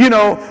and,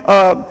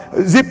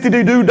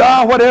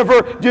 zip-de-doo-dah,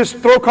 whatever, just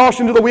throw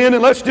caution to the wind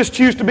and let's just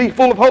choose to be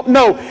full of hope.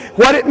 No.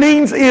 What it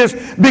means is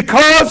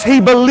because he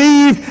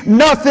believed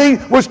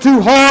nothing was too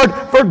hard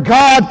for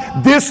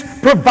God, this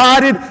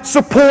provided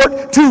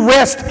support to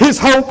rest his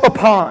hope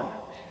upon.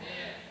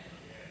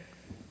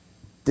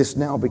 This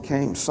now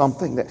became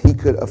something that he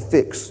could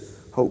affix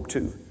hope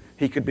to.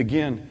 He could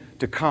begin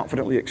to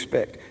confidently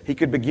expect. He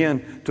could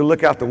begin to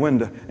look out the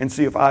window and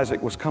see if Isaac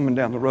was coming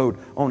down the road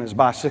on his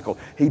bicycle.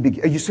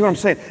 You see what I'm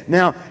saying?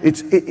 Now,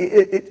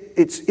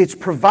 it's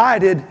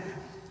provided.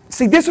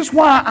 See, this is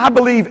why I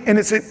believe, and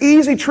it's an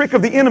easy trick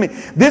of the enemy.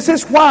 This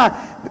is why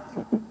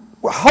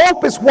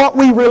hope is what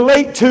we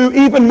relate to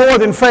even more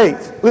than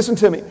faith. Listen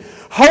to me.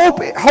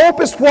 Hope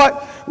is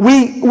what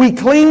we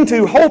cling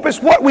to. Hope is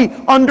what we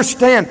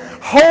understand.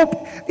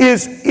 Hope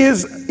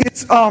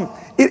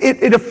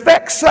it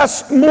affects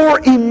us more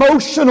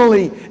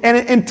emotionally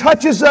and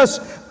touches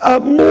us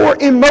more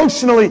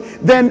emotionally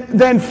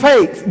than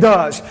faith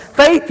does.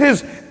 Faith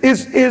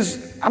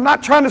is I'm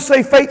not trying to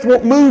say faith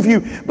won't move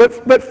you,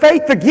 but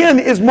faith again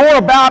is more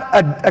about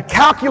a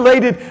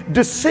calculated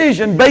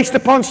decision based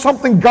upon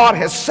something God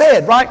has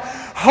said, right?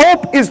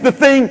 Hope is the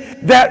thing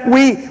that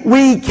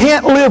we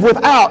can't live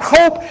without.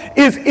 Hope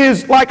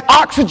is like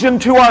oxygen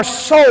to our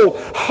soul.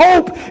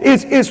 Hope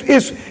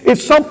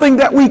is something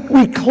that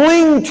we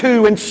cling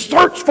to and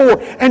search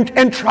for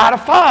and try to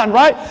find,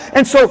 right?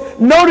 And so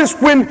notice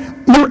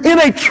when you're in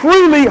a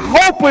truly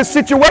hopeless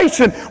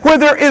situation where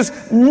there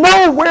is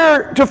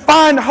nowhere to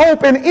find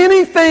hope in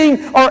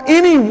anything or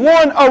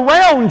anyone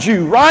around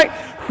you, right?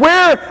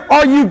 Where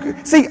are you?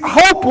 See,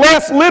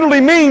 hopeless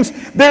literally means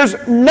there's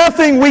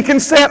nothing we can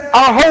set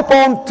our hope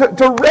on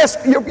to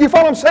rest. You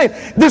follow what I'm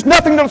saying? There's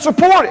nothing to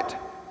support it.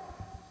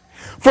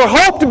 For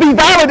hope to be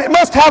valid, it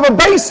must have a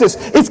basis.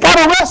 It's got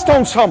to rest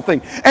on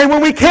something. And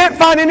when we can't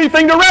find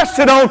anything to rest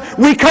it on,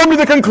 we come to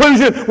the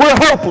conclusion we're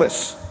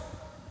hopeless.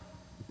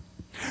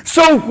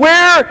 So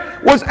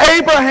where was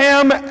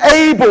Abraham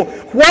able?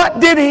 What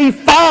did he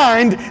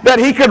find that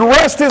he could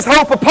rest his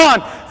hope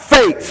upon?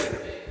 Faith.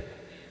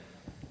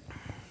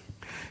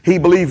 He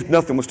believed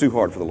nothing was too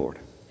hard for the Lord.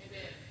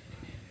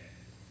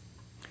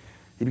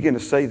 He began to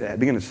say that. He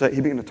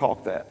began to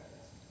talk that.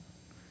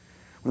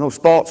 When those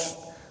thoughts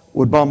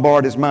would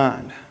bombard his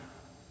mind.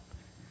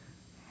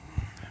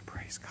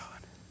 Praise God.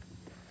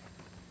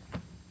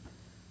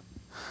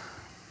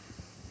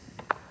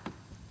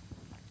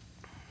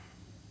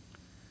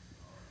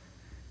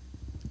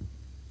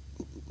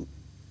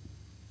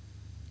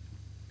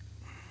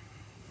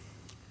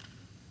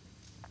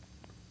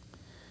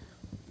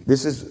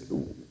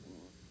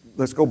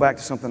 Let's go back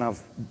to something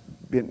I've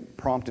been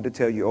prompted to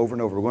tell you over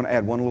and over. We're going to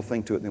add one little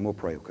thing to it, and then we'll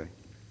pray, okay?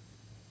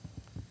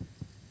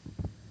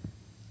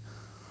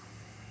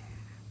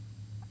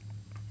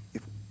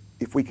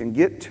 If we can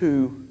get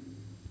to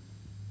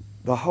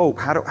the hope,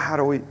 how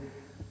do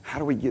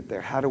we get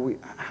there? How do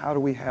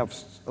we have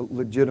a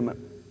legitimate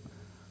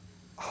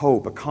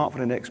hope, a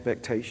confident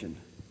expectation?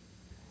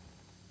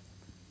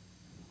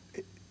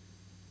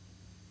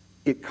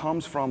 It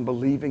comes from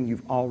believing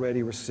you've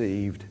already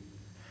received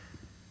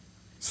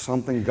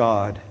something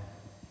God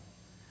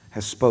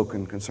has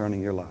spoken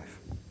concerning your life.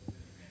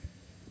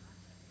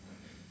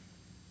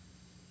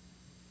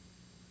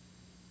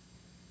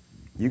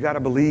 You got to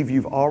believe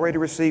you've already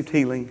received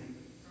healing.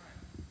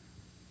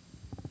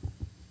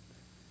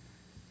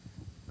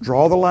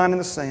 Draw the line in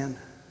the sand.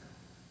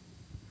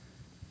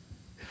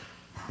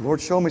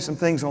 Lord, show me some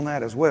things on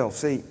that as well.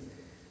 See,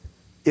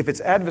 if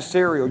it's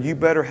adversarial, you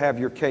better have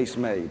your case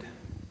made.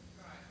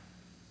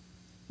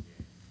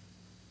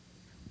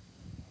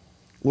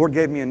 Lord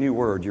gave me a new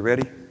word. You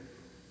ready?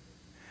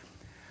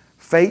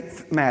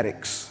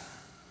 Faithmatics.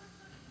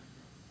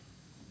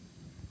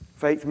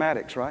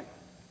 Faithmatics, right?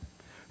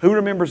 Who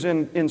remembers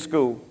in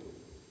school?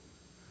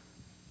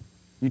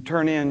 You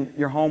turn in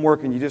your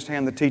homework and you just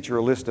hand the teacher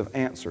a list of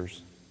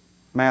answers.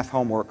 Math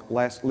homework,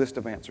 last list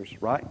of answers,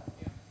 right?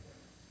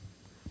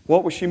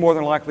 What was she more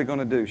than likely going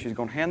to do? She's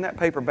going to hand that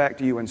paper back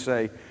to you and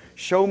say,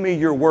 show me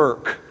your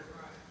work.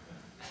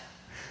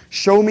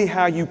 Show me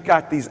how you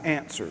got these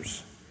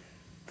answers.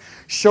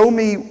 Show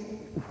me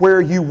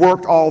where you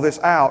worked all this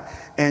out,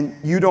 and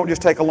you don't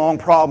just take a long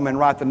problem and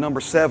write the number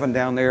 7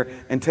 down there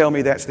and tell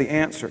me that's the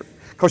answer.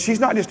 Because she's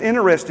not just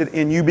interested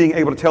in you being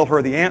able to tell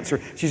her the answer.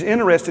 She's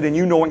interested in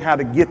you knowing how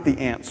to get the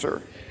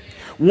answer.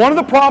 One of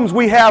the problems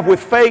we have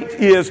with faith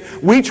is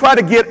we try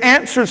to get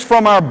answers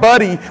from our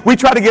buddy, we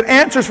try to get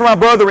answers from our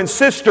brother and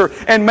sister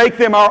and make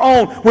them our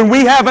own when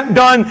we haven't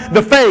done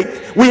the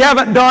faith, we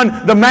haven't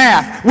done the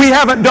math, we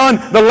haven't done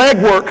the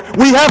legwork,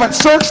 we haven't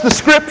searched the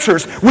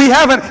Scriptures, we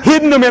haven't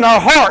hidden them in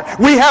our heart,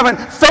 we haven't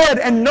fed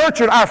and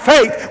nurtured our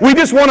faith. We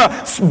just want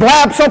to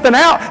blab something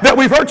out that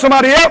we've heard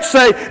somebody else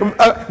say.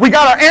 We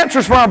got our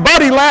answers from our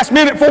buddy last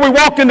minute before we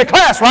walked into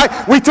class, right?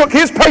 We took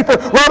his paper,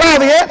 wrote all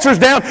the answers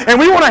down, and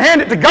we want to hand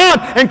it to God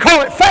and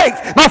call it faith.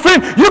 My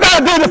friend, you got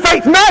to do the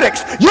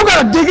faithmatics. You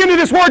got to dig into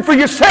this word for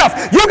yourself.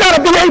 You got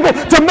to be able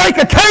to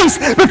make a case,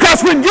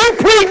 because when you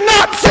plead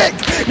not sick,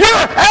 your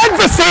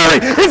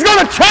adversary is going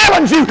to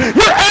challenge you.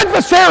 Your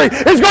adversary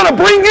is going to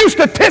bring you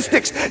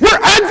statistics. Your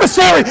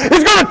adversary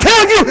is going to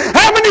tell you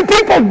how many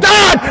people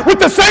died with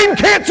the same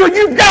cancer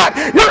you've got.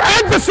 Your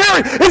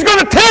adversary is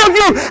going to tell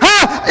you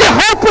how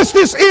hopeless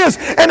this is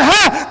and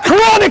how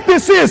chronic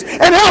this is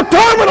and how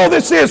terminal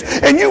this is.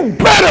 And you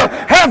better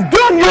have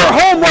done your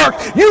homework.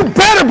 You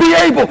better be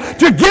able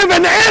to give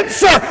an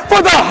answer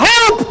for the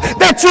hope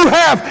that you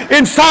have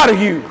inside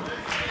of you.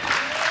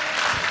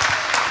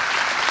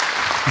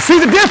 You see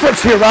the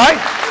difference here, right?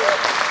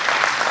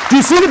 Do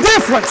you see the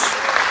difference?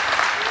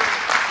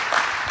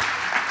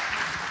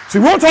 See,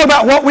 we want to talk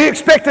about what we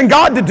expect in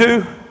God to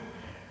do,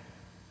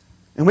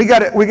 and we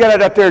got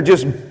it up there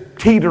just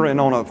teetering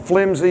on a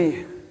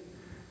flimsy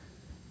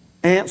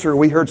answer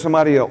we heard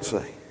somebody else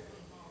say.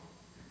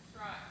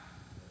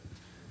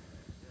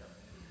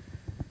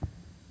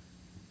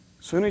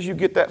 As soon as you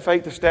get that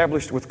faith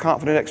established with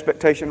confident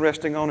expectation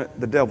resting on it,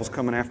 the devil's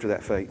coming after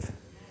that faith.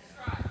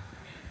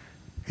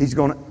 He's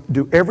going to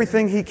do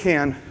everything he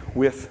can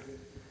with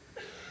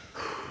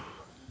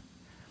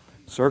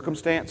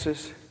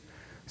circumstances,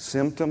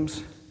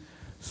 symptoms,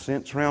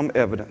 sense realm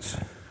evidence.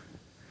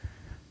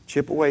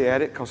 Chip away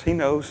at it, because he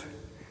knows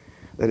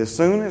that as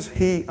soon as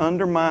he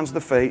undermines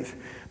the faith,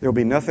 there will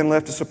be nothing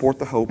left to support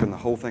the hope, and the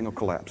whole thing will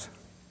collapse.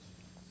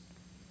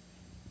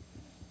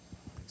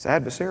 It's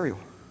adversarial.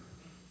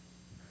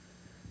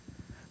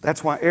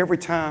 That's why every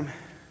time,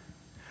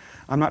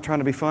 I'm not trying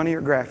to be funny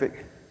or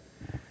graphic,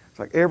 it's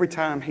like every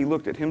time he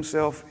looked at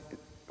himself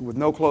with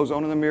no clothes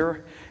on in the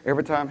mirror,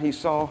 every time he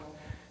saw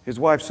his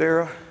wife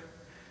Sarah,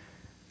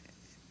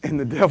 and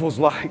the devil's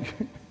like,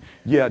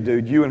 yeah,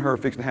 dude, you and her are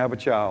fixing to have a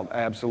child.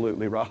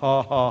 Absolutely, right?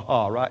 Ha, ha,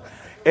 ha, right?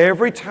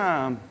 Every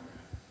time,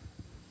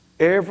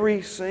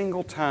 every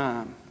single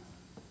time,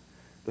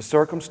 the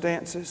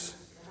circumstances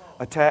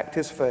attacked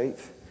his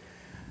faith,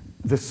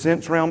 the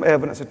sense realm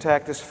evidence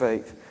attacked his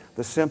faith,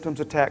 the symptoms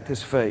attacked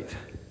his faith,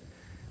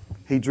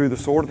 he drew the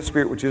sword of the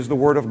Spirit, which is the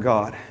Word of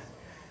God.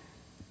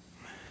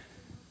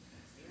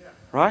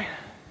 Right?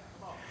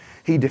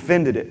 He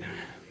defended it.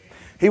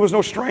 He was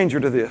no stranger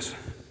to this.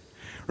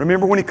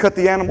 Remember when he cut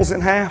the animals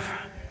in half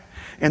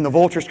and the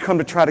vultures come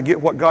to try to get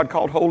what God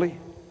called holy?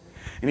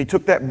 And he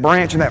took that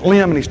branch and that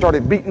limb and he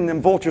started beating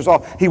them vultures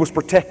off. He was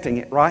protecting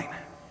it, right?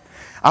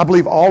 I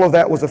believe all of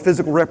that was a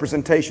physical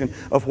representation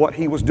of what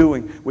he was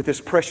doing with this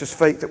precious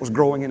faith that was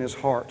growing in his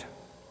heart.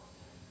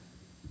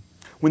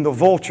 When the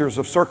vultures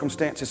of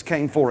circumstances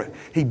came for it,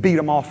 he beat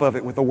them off of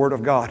it with the Word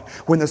of God.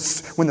 When the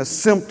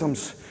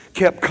symptoms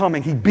kept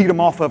coming, he beat them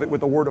off of it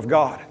with the Word of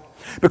God.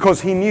 Because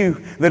he knew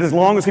that as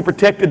long as he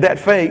protected that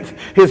faith,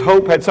 his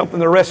hope had something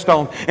to rest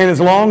on. And as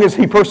long as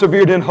he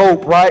persevered in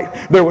hope,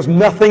 right, there was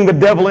nothing the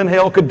devil in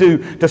hell could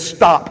do to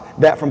stop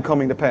that from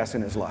coming to pass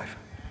in his life.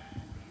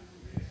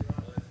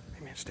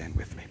 Amen. Stand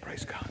with me.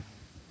 Praise God.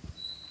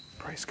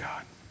 Praise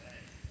God.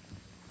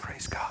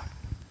 Praise God.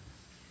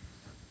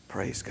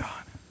 Praise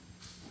God.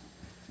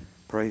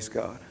 Praise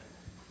God.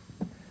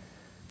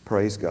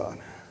 Praise God.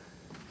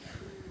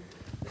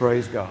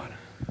 Praise God.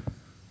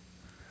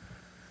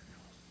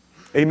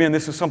 Amen.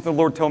 This is something the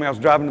Lord told me. I was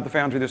driving to the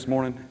foundry this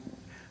morning.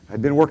 I'd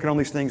been working on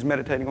these things,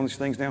 meditating on these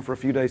things now for a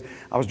few days.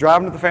 I was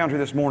driving to the foundry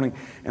this morning,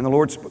 and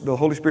the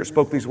Holy Spirit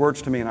spoke these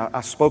words to me, and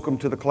I spoke them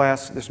to the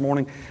class this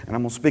morning, and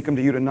I'm going to speak them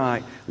to you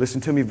tonight.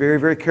 Listen to me very,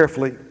 very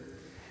carefully.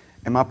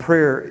 And my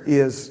prayer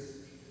is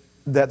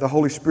that the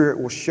Holy Spirit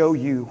will show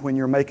you when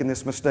you're making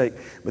this mistake.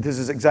 But this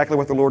is exactly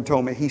what the Lord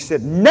told me. He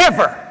said,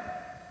 never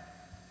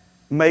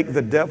make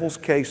the devil's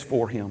case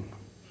for him.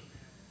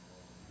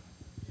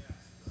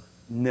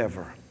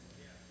 Never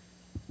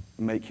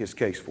make his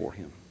case for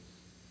him.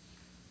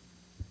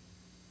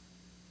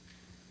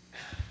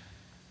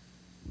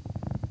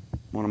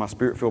 One of my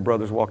Spirit-filled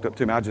brothers walked up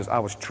to me. I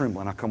was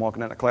trembling. I come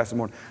walking out of class in the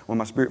morning. One of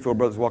my Spirit-filled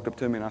brothers walked up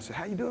to me, and I said,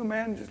 how you doing,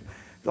 man? Just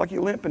like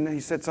you limping. And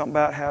he said something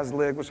about how his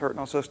leg was hurting,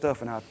 all that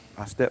stuff. And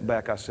I stepped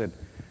back. I said,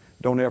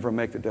 don't ever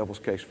make the devil's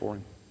case for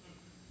him.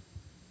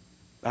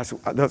 That's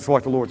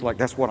what the Lord's like.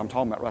 That's what I'm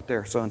talking about right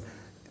there, son.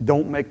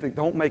 Don't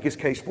make his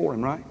case for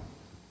him, right?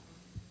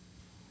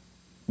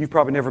 You've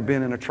probably never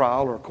been in a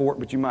trial or a court,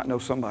 but you might know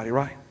somebody,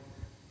 right?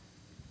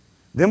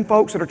 Them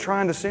folks that are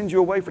trying to send you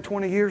away for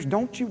 20 years,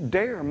 don't you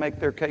dare make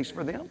their case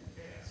for them.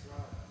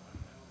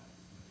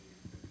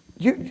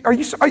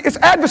 It's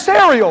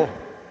adversarial.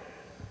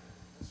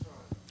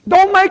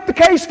 Don't make the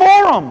case for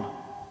them.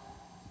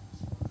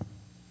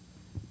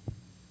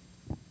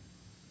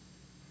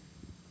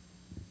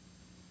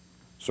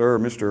 Sir,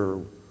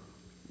 Mr.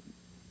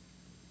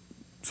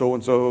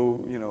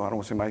 So-and-so, I don't want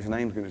to say somebody's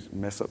name, it's going to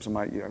mess up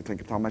somebody. I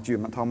think I'm talking about you.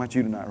 I'm not talking about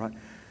you tonight, right?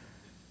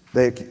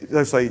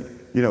 They'll say,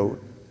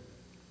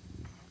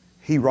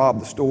 he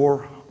robbed the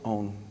store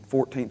on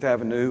 14th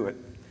Avenue at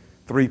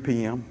 3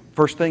 p.m.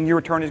 First thing your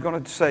attorney is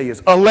going to say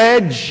is,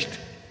 alleged.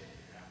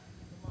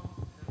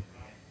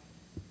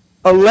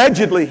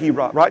 Allegedly he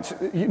robbed, right?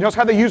 You notice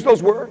how they use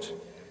those words?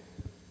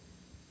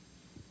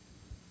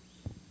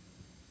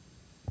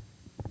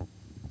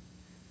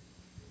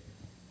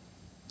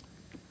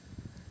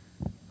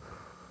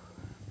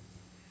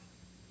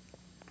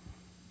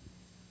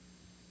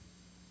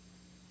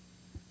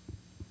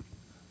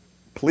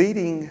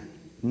 Pleading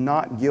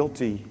not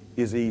guilty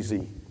is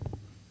easy.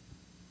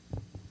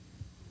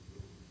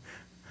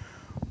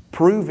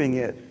 Proving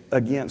it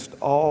against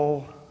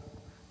all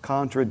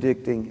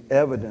contradicting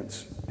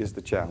evidence is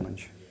the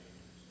challenge.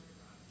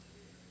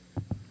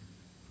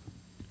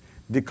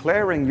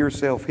 Declaring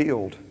yourself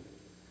healed,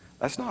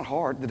 that's not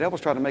hard. The devil's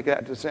trying to make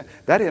that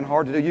isn't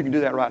hard to do. You can do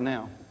that right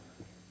now.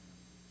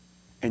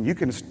 And you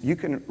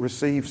can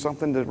receive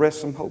something to rest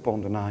some hope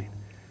on tonight.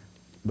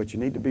 But you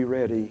need to be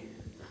ready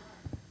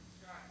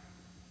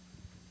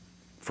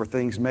for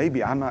things.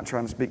 Maybe, I'm not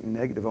trying to speak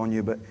negative on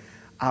you, but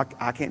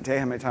I can't tell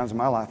you how many times in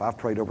my life I've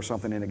prayed over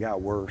something and it got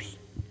worse.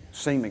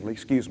 Seemingly,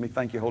 excuse me,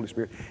 thank you, Holy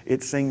Spirit.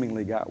 It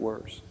seemingly got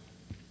worse.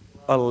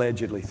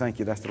 Allegedly, thank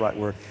you, that's the right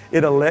word.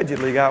 It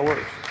allegedly got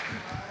worse.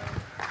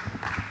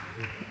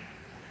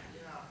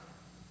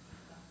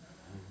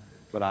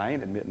 But I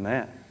ain't admitting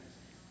that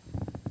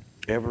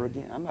ever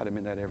again. I'm not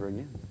admitting that ever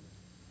again.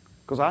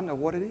 Because I know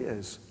what it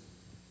is.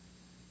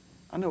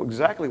 I know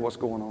exactly what's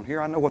going on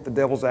here. I know what the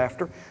devil's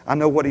after. I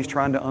know what he's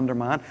trying to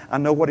undermine. I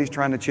know what he's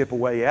trying to chip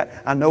away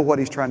at. I know what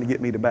he's trying to get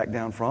me to back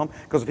down from.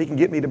 Because if he can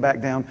get me to back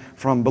down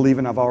from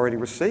believing I've already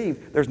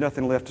received, there's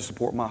nothing left to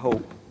support my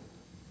hope.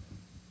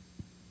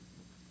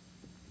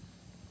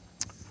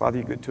 Father,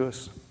 you're good to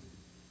us.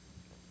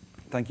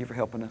 Thank you for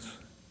helping us.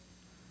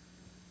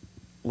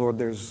 Lord,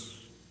 there's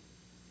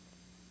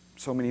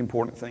so many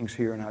important things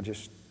here,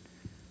 and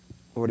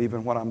Lord,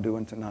 even what I'm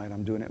doing tonight,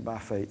 I'm doing it by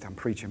faith. I'm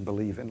preaching,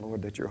 believing,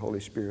 Lord, that your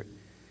Holy Spirit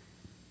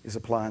is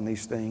applying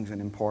these things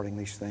and imparting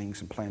these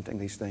things and planting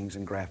these things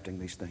and grafting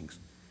these things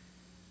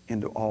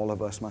into all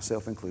of us,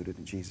 myself included,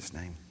 in Jesus'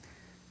 name.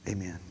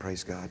 Amen.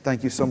 Praise God.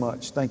 Thank you so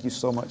much. Thank you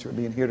so much for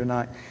being here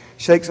tonight.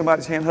 Shake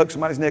somebody's hand, hug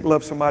somebody's neck,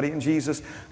 love somebody in Jesus.